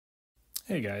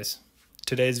Hey guys.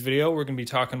 Today's video we're going to be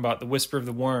talking about the Whisper of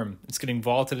the Worm. It's getting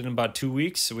vaulted in about 2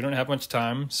 weeks, so we don't have much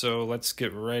time, so let's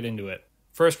get right into it.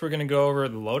 First we're going to go over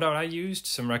the loadout I used,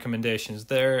 some recommendations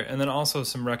there, and then also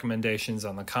some recommendations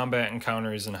on the combat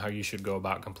encounters and how you should go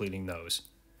about completing those.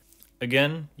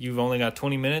 Again, you've only got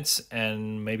 20 minutes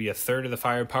and maybe a third of the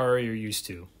firepower you're used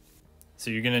to, so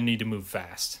you're going to need to move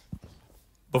fast.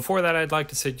 Before that, I'd like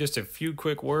to say just a few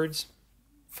quick words.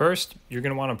 First, you're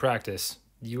going to want to practice.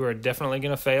 You are definitely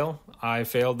going to fail. I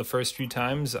failed the first few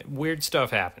times. Weird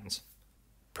stuff happens.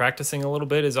 Practicing a little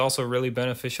bit is also really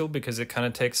beneficial because it kind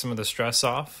of takes some of the stress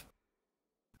off.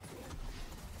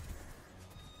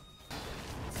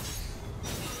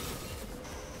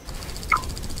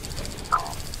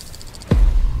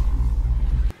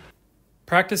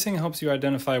 Practicing helps you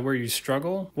identify where you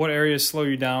struggle, what areas slow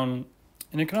you down,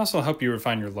 and it can also help you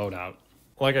refine your loadout.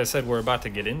 Like I said, we're about to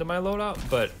get into my loadout,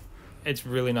 but it's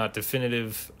really not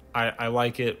definitive. I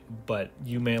like it, but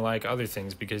you may like other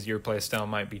things because your playstyle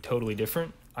might be totally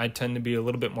different. I tend to be a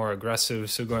little bit more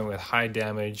aggressive, so going with high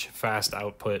damage, fast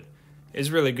output is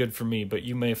really good for me, but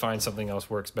you may find something else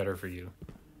works better for you.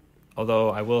 Although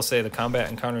I will say the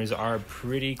combat encounters are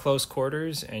pretty close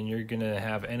quarters and you're going to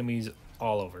have enemies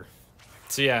all over.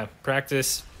 So yeah,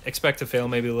 practice, expect to fail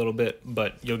maybe a little bit,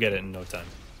 but you'll get it in no time.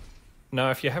 Now,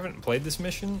 if you haven't played this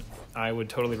mission, I would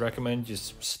totally recommend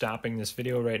just stopping this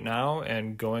video right now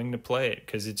and going to play it,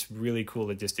 because it's really cool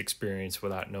to just experience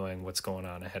without knowing what's going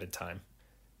on ahead of time.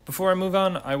 Before I move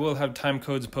on, I will have time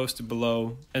codes posted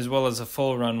below, as well as a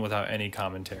full run without any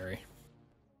commentary.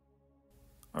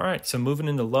 Alright, so moving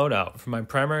into loadout. For my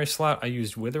primary slot, I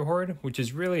used Witherhoard, which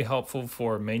is really helpful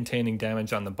for maintaining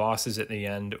damage on the bosses at the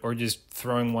end, or just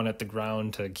throwing one at the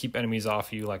ground to keep enemies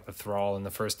off you like the Thrall in the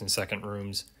first and second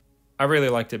rooms. I really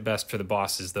liked it best for the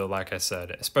bosses though, like I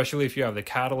said, especially if you have the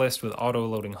Catalyst with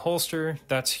auto-loading holster.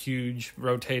 That's huge,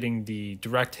 rotating the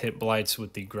direct hit blights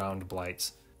with the ground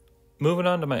blights. Moving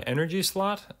on to my energy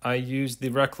slot, I used the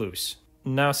Recluse.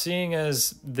 Now, seeing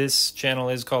as this channel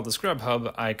is called the Scrub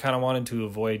Hub, I kind of wanted to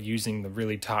avoid using the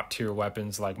really top tier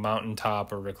weapons like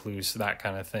Mountaintop or Recluse, that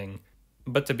kind of thing.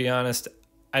 But to be honest,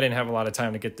 I didn't have a lot of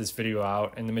time to get this video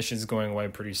out and the mission's going away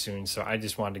pretty soon, so I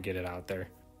just wanted to get it out there.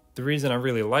 The reason I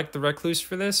really liked the Recluse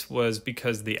for this was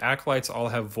because the Acolytes all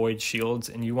have void shields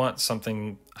and you want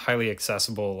something highly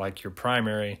accessible like your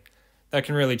primary that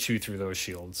can really chew through those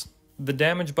shields. The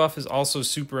damage buff is also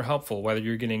super helpful, whether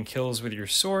you're getting kills with your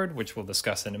sword, which we'll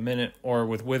discuss in a minute, or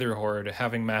with Witherhoard.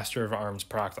 Having Master of Arms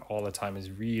procced all the time is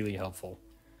really helpful.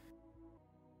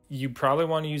 You probably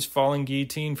want to use Falling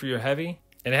Guillotine for your heavy.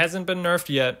 It hasn't been nerfed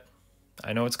yet.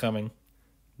 I know it's coming.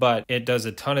 But it does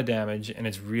a ton of damage, and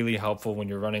it's really helpful when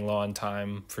you're running low on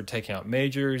time for taking out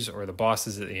majors or the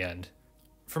bosses at the end.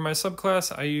 For my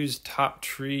subclass, I used Top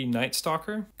Tree Night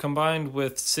Stalker, combined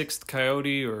with 6th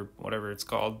Coyote, or whatever it's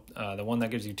called, the one that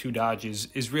gives you 2 dodges,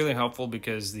 is really helpful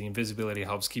because the invisibility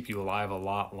helps keep you alive a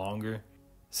lot longer.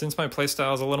 Since my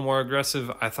playstyle is a little more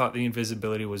aggressive, I thought the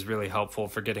invisibility was really helpful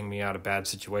for getting me out of bad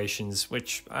situations,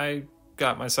 which I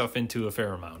got myself into a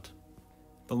fair amount.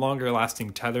 The longer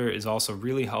lasting tether is also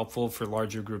really helpful for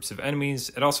larger groups of enemies.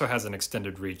 It also has an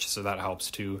extended reach, so that helps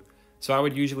too. So I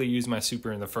would usually use my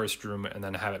super in the first room and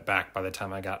then have it back by the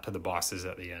time I got to the bosses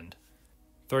at the end.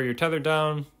 Throw your tether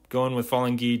down, go in with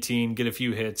Falling Guillotine, get a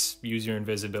few hits, use your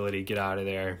invisibility, get out of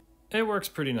there. It works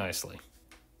pretty nicely.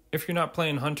 If you're not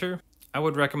playing Hunter, I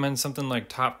would recommend something like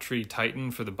Top Tree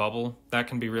Titan for the bubble. That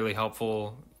can be really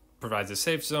helpful. Provides a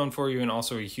safe zone for you and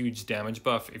also a huge damage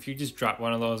buff. If you just drop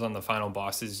one of those on the final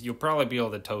bosses, you'll probably be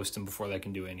able to toast them before they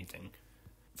can do anything.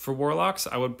 For Warlocks,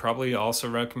 I would probably also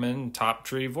recommend Top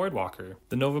Tree Voidwalker.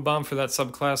 The Nova Bomb for that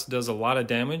subclass does a lot of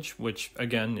damage, which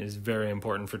again is very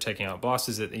important for taking out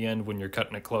bosses at the end when you're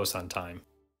cutting it close on time.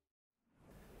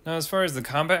 Now, as far as the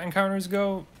combat encounters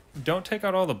go, don't take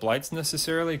out all the blights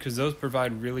necessarily, because those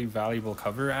provide really valuable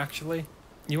cover actually.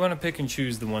 You want to pick and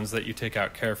choose the ones that you take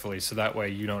out carefully so that way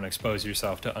you don't expose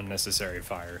yourself to unnecessary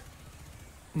fire.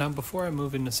 Now, before I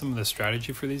move into some of the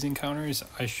strategy for these encounters,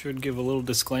 I should give a little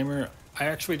disclaimer. I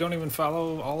actually don't even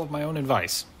follow all of my own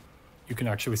advice. You can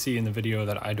actually see in the video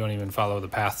that I don't even follow the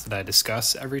path that I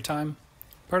discuss every time.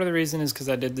 Part of the reason is because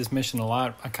I did this mission a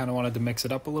lot. I kind of wanted to mix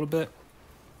it up a little bit.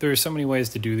 There are so many ways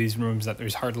to do these rooms that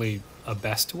there's hardly a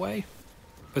best way,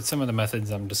 but some of the methods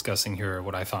I'm discussing here are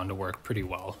what I found to work pretty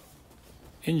well.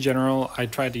 In general, I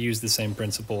tried to use the same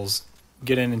principles.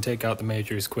 Get in and take out the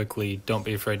majors quickly, don't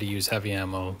be afraid to use heavy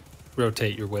ammo,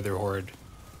 rotate your Witherhoard,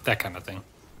 that kind of thing.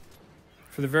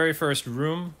 For the very first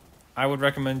room, I would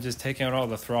recommend just taking out all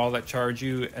the Thrall that charge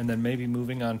you and then maybe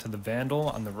moving on to the Vandal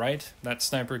on the right. That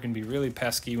sniper can be really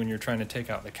pesky when you're trying to take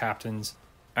out the captains.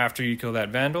 After you kill that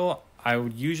Vandal, I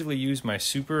would usually use my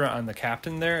super on the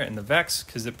captain there and the Vex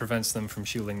because it prevents them from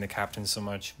shielding the captain so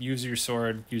much. Use your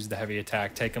sword, use the heavy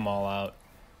attack, take them all out,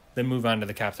 then move on to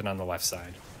the captain on the left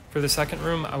side. For the second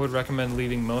room, I would recommend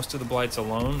leaving most of the blights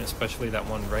alone, especially that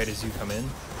one right as you come in.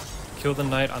 Kill the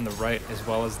knight on the right as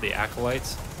well as the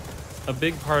acolytes. A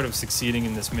big part of succeeding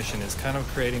in this mission is kind of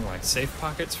creating like safe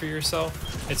pockets for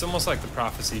yourself. It's almost like the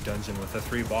prophecy dungeon with the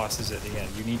 3 bosses at the end.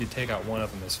 You need to take out one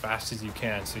of them as fast as you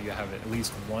can so you have at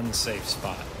least one safe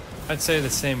spot. I'd say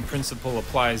the same principle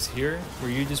applies here,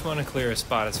 where you just want to clear a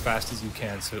spot as fast as you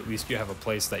can so at least you have a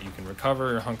place that you can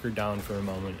recover or hunker down for a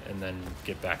moment and then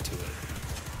get back to it.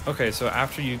 Okay, so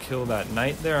after you kill that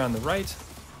knight there on the right,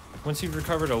 once you've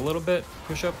recovered a little bit,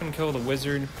 push up and kill the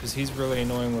wizard because he's really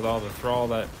annoying with all the thrall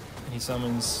that he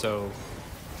summons, so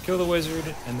kill the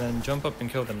wizard and then jump up and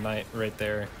kill the knight right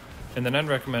there, and then I'd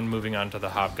recommend moving on to the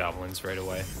hobgoblins right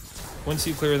away. Once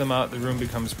you clear them out, the room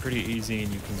becomes pretty easy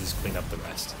and you can just clean up the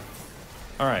rest.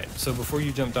 Alright, so before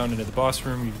you jump down into the boss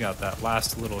room, you've got that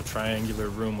last little triangular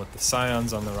room with the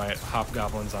scions on the right,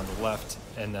 hobgoblins on the left,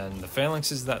 and then the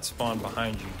phalanxes that spawn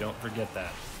behind you. Don't forget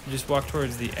that. You just walk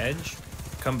towards the edge,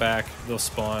 come back, they'll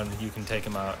spawn, you can take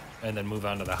them out, and then move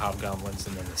on to the hobgoblins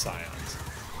and then the scions.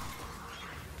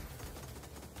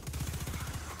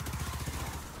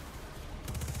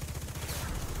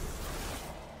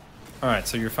 Alright,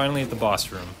 so you're finally at the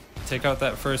boss room. Take out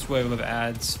that first wave of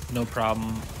ads, no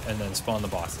problem, and then spawn the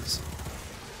bosses.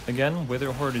 Again,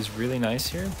 Wither Horde is really nice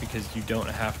here because you don't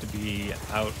have to be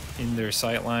out in their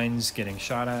sight lines getting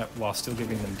shot at while still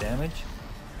giving them damage.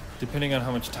 Depending on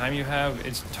how much time you have,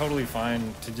 it's totally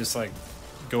fine to just like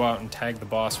go out and tag the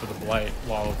boss with a blight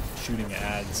while shooting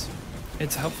ads.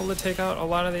 It's helpful to take out a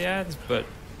lot of the ads, but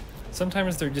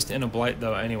sometimes they're just in a blight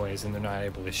though anyways and they're not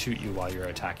able to shoot you while you're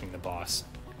attacking the boss.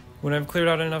 When I've cleared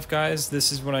out enough guys,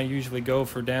 this is when I usually go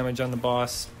for damage on the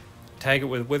boss. Tag it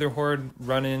with Wither Horde,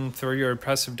 run in, throw your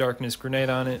Oppressive Darkness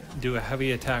grenade on it, do a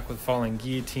heavy attack with Falling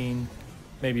Guillotine,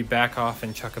 maybe back off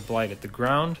and chuck a blight at the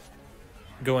ground,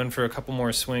 go in for a couple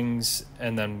more swings,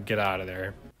 and then get out of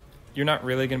there. You're not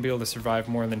really going to be able to survive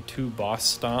more than 2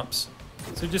 boss stomps,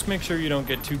 so just make sure you don't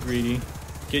get too greedy.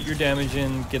 Get your damage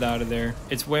in, get out of there.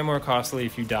 It's way more costly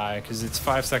if you die, because it's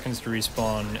 5 seconds to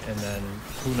respawn, and then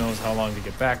who knows how long to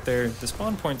get back there. The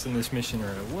spawn points in this mission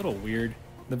are a little weird.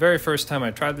 The very first time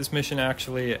I tried this mission,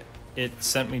 actually, it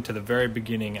sent me to the very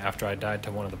beginning after I died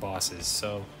to one of the bosses,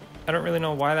 so I don't really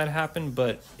know why that happened,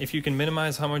 but if you can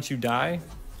minimize how much you die,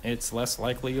 it's less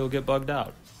likely you'll get bugged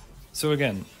out. So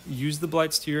again, use the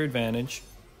blights to your advantage,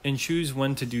 and choose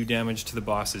when to do damage to the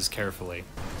bosses carefully.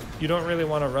 You don't really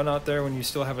want to run out there when you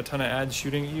still have a ton of ads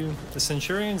shooting at you. The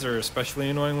Centurions are especially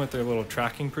annoying with their little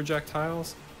tracking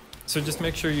projectiles, so just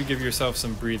make sure you give yourself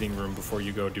some breathing room before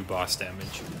you go do boss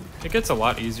damage. It gets a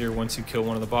lot easier once you kill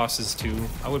one of the bosses too.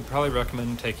 I would probably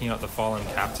recommend taking out the Fallen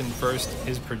Captain first.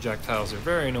 His projectiles are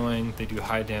very annoying, they do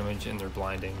high damage and they're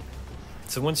blinding.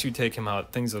 So once you take him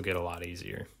out, things will get a lot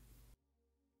easier.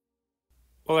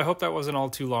 Well, I hope that wasn't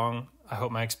all too long. I hope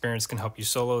my experience can help you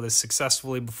solo this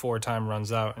successfully before time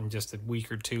runs out in just a week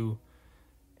or two.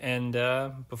 And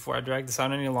before I drag this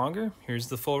on any longer, here's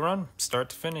the full run, start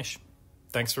to finish.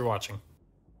 Thanks for watching.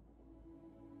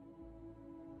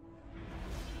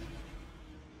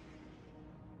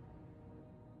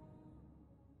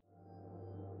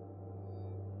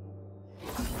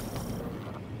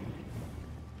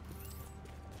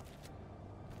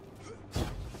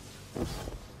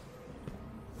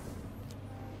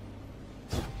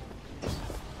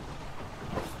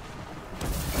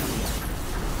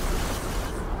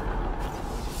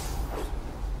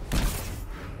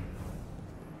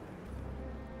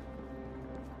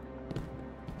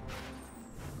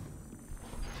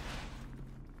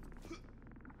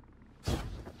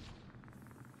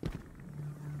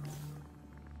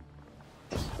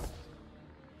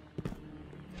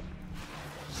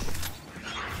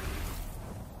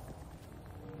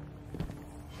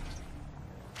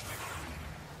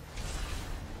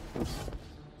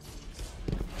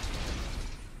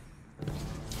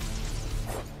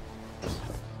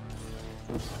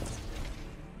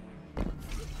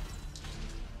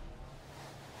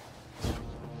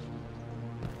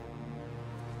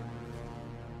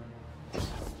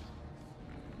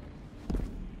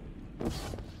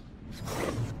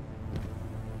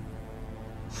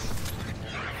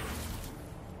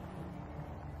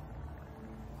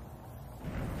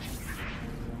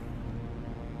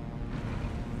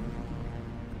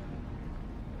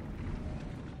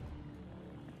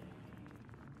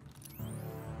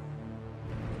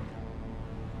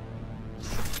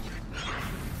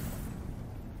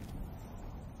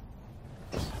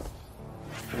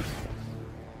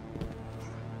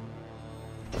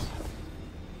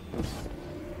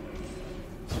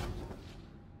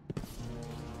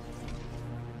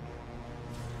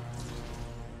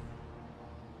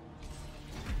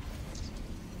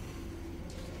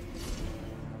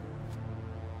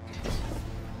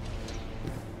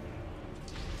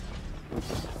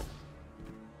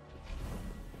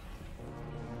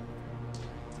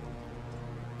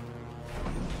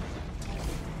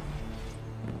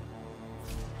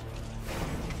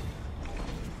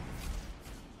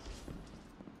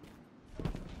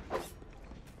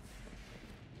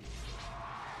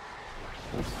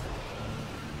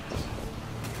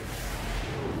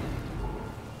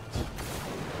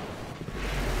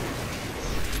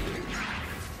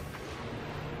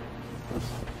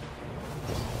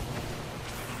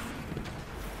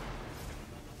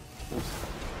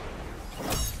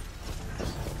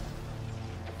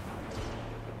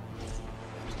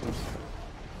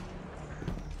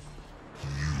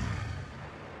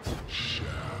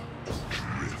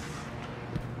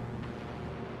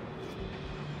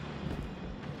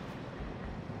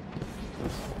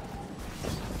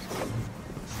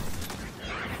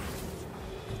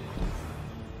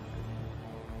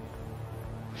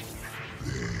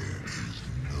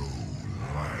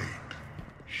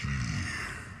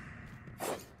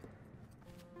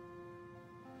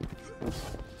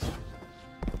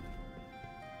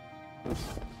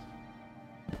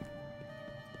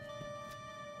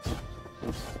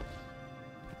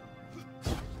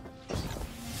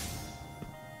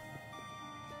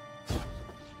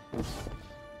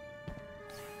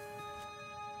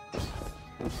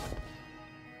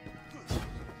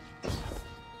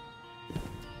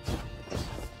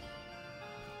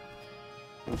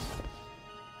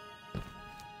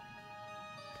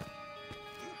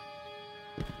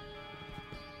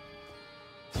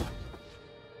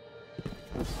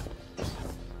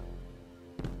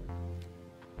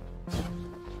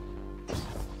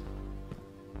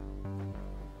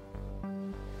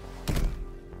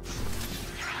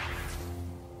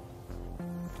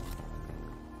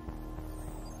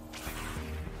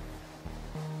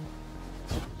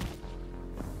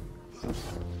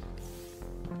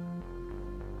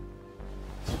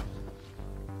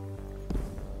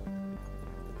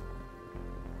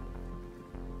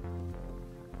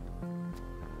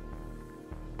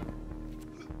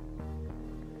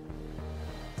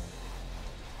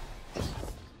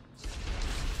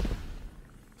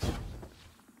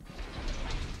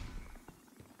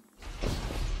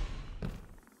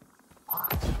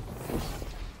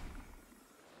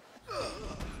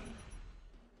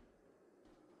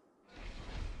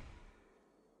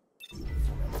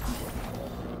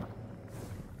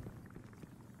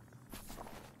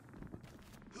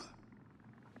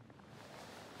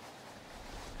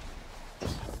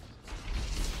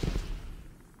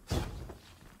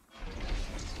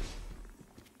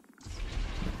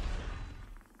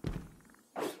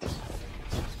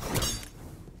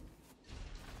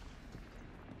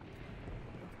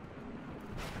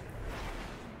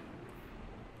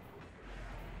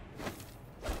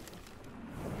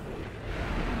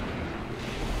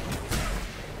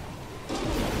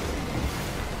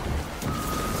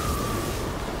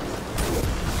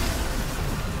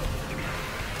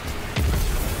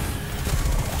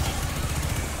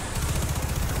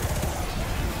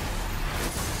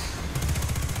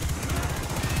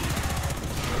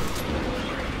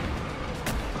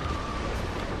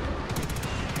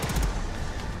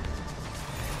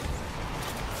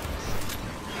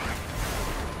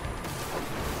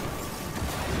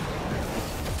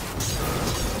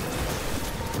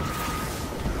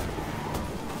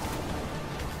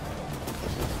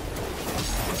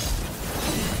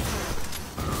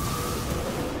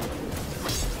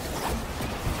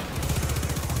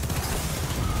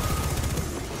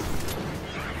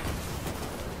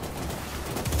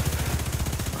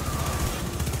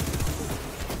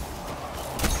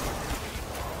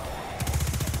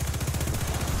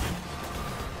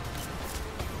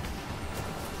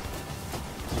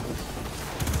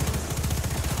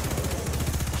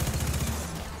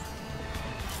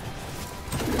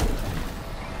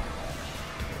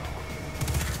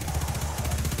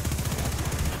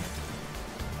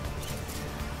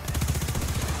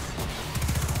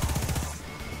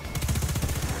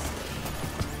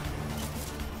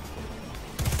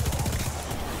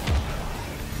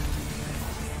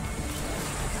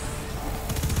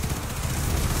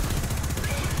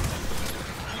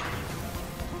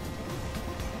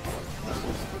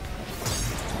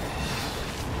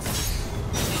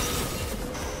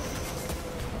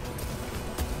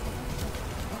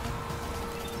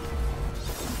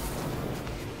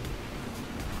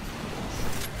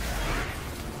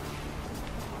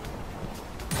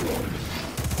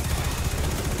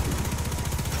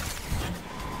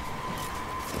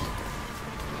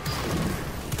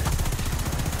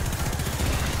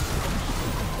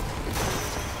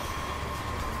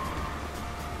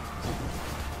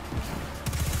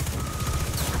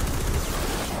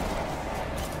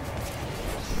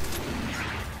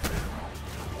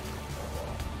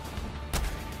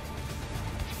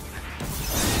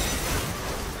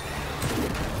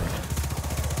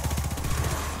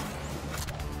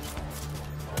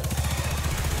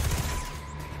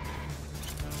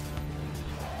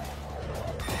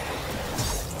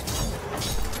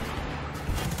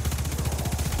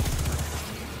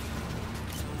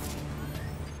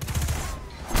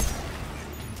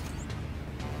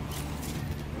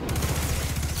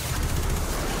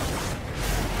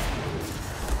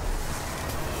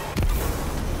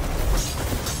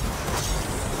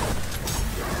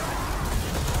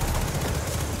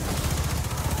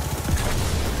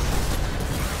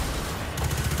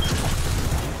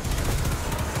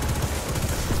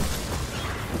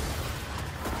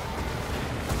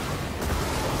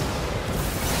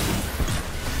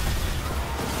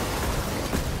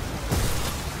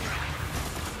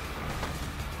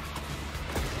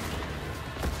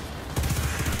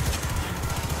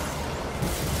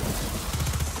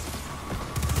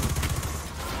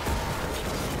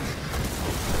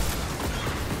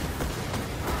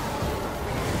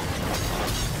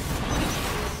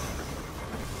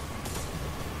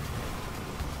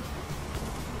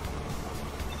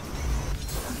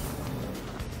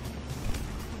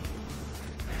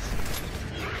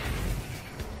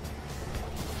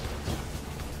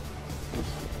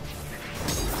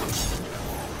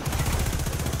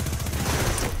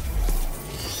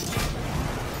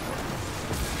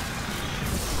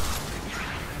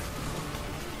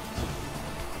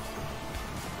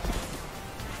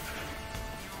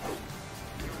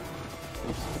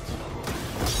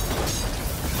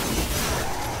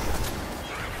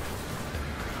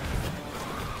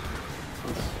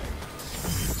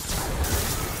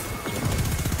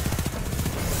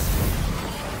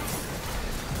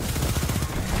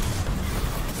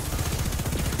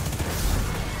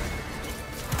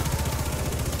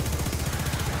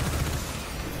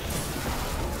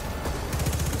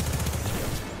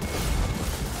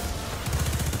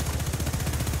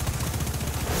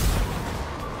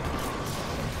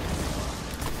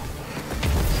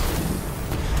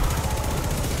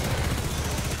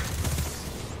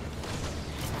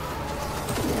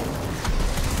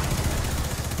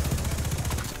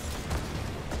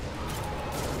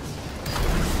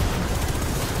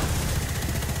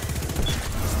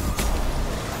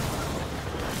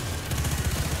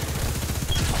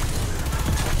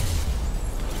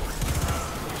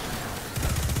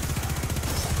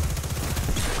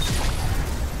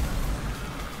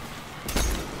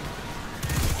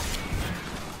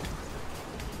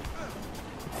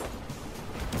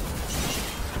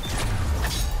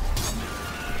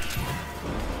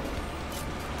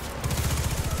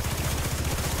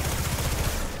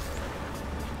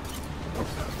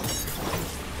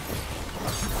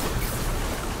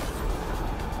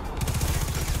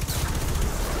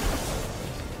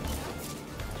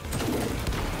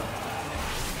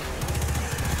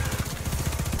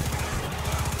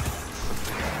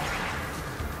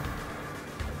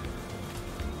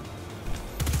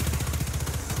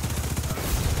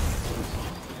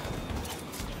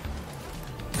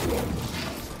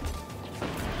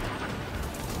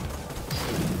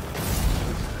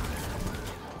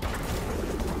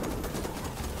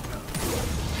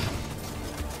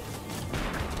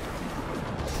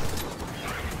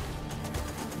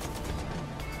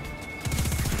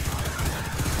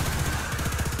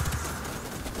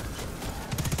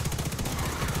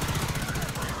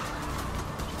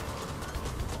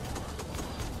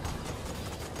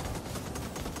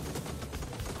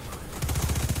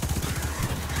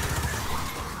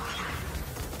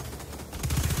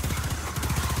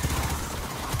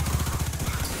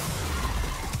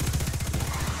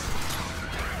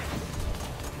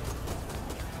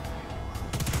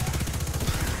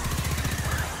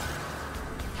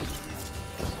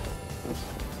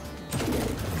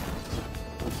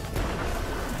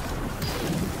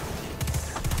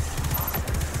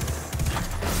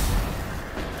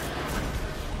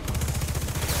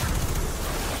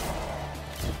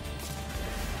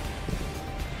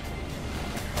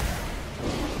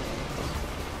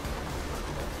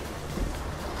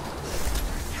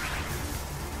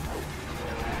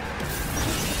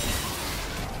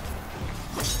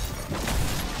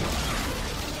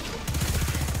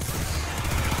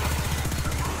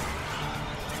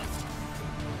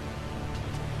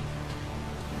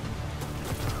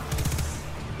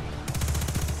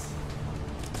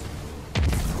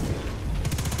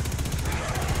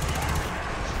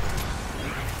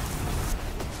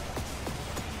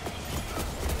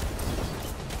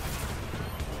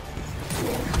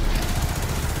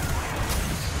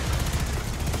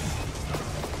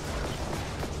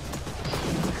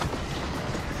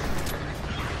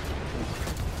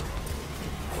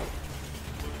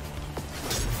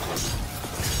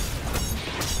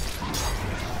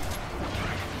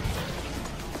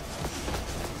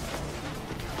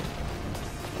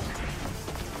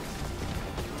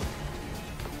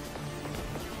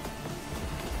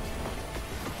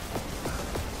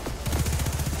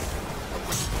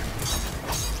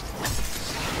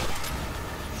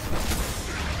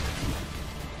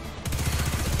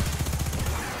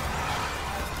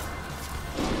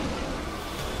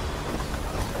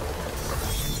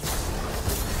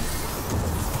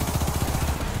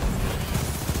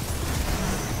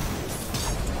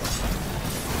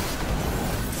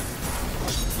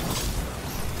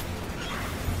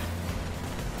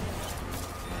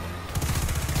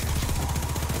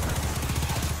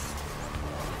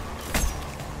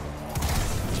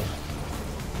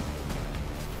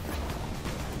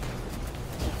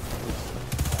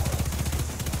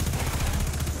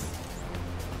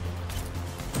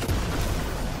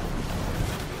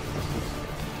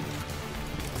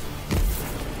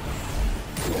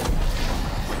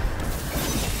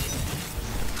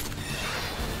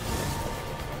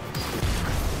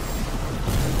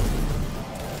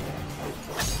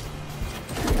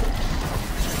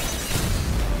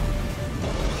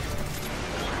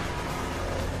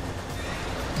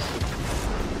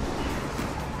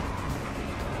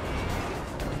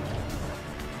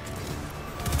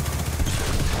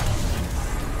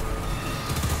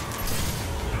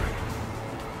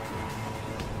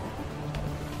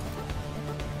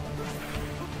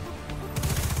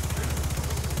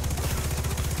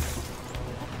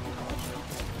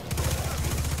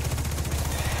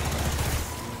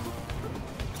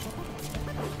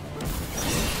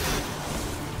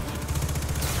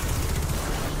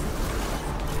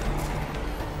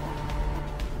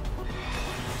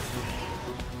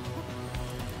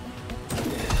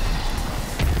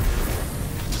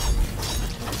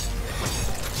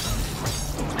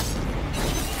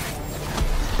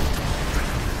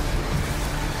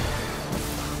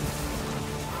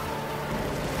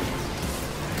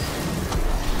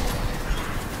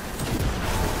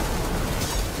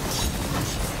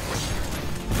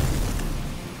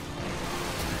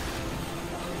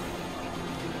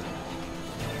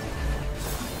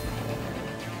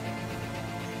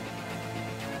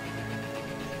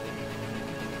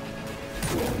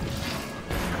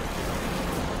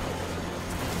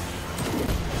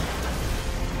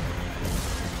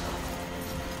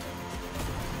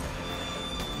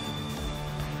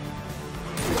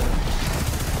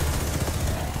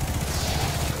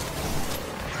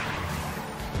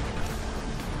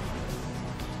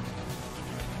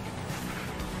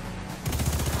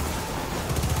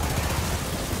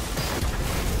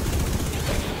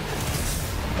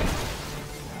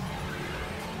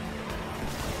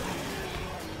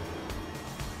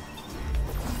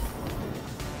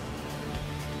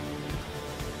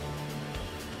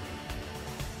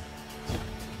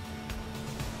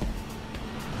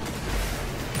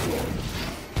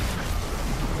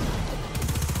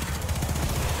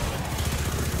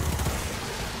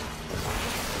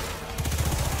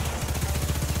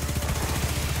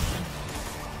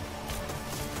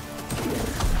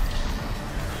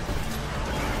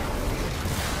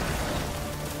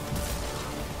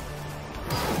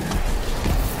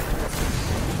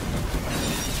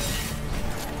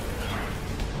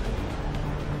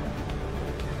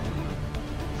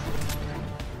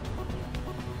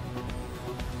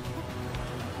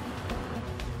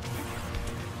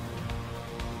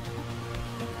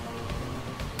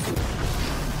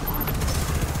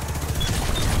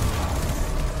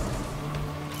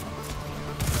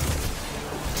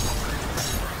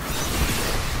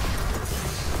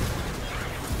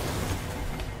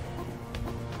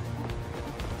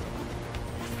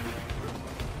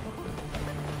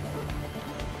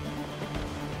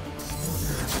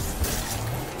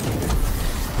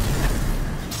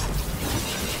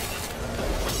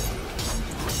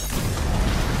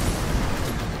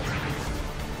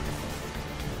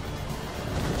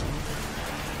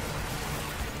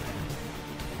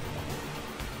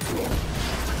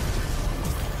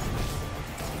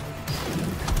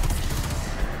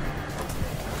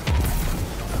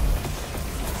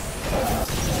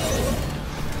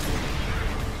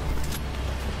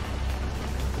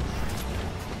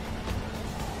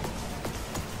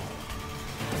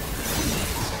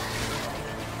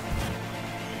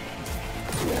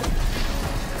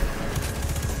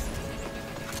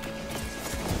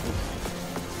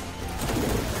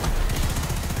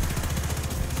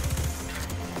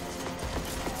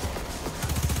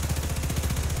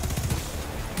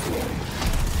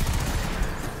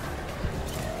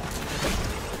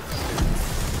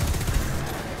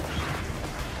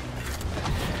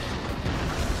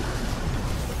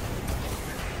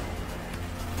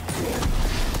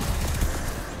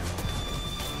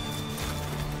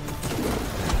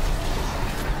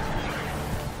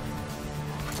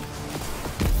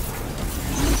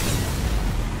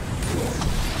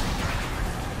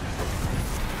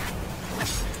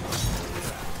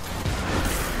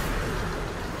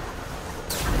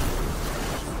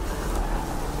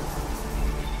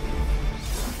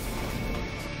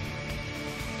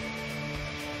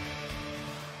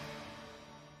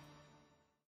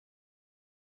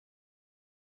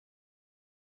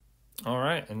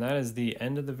 Alright, and that is the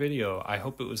end of the video. I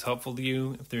hope it was helpful to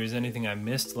you. If there is anything I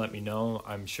missed, let me know.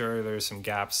 I'm sure there's some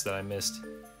gaps that I missed.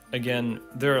 Again,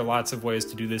 there are lots of ways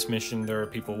to do this mission. There are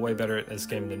people way better at this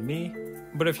game than me.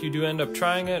 But if you do end up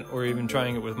trying it, or even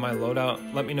trying it with my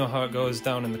loadout, let me know how it goes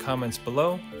down in the comments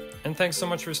below. And thanks so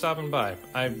much for stopping by.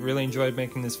 I really enjoyed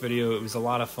making this video. It was a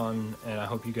lot of fun, and I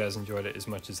hope you guys enjoyed it as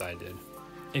much as I did.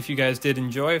 If you guys did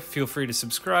enjoy, feel free to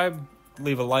subscribe,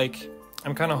 leave a like.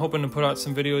 I'm kind of hoping to put out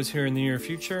some videos here in the near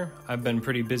future. I've been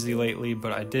pretty busy lately,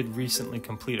 but I did recently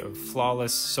complete a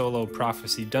flawless solo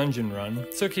prophecy dungeon run,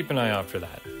 so keep an eye out for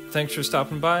that. Thanks for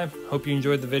stopping by, hope you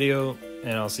enjoyed the video,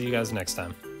 and I'll see you guys next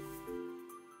time.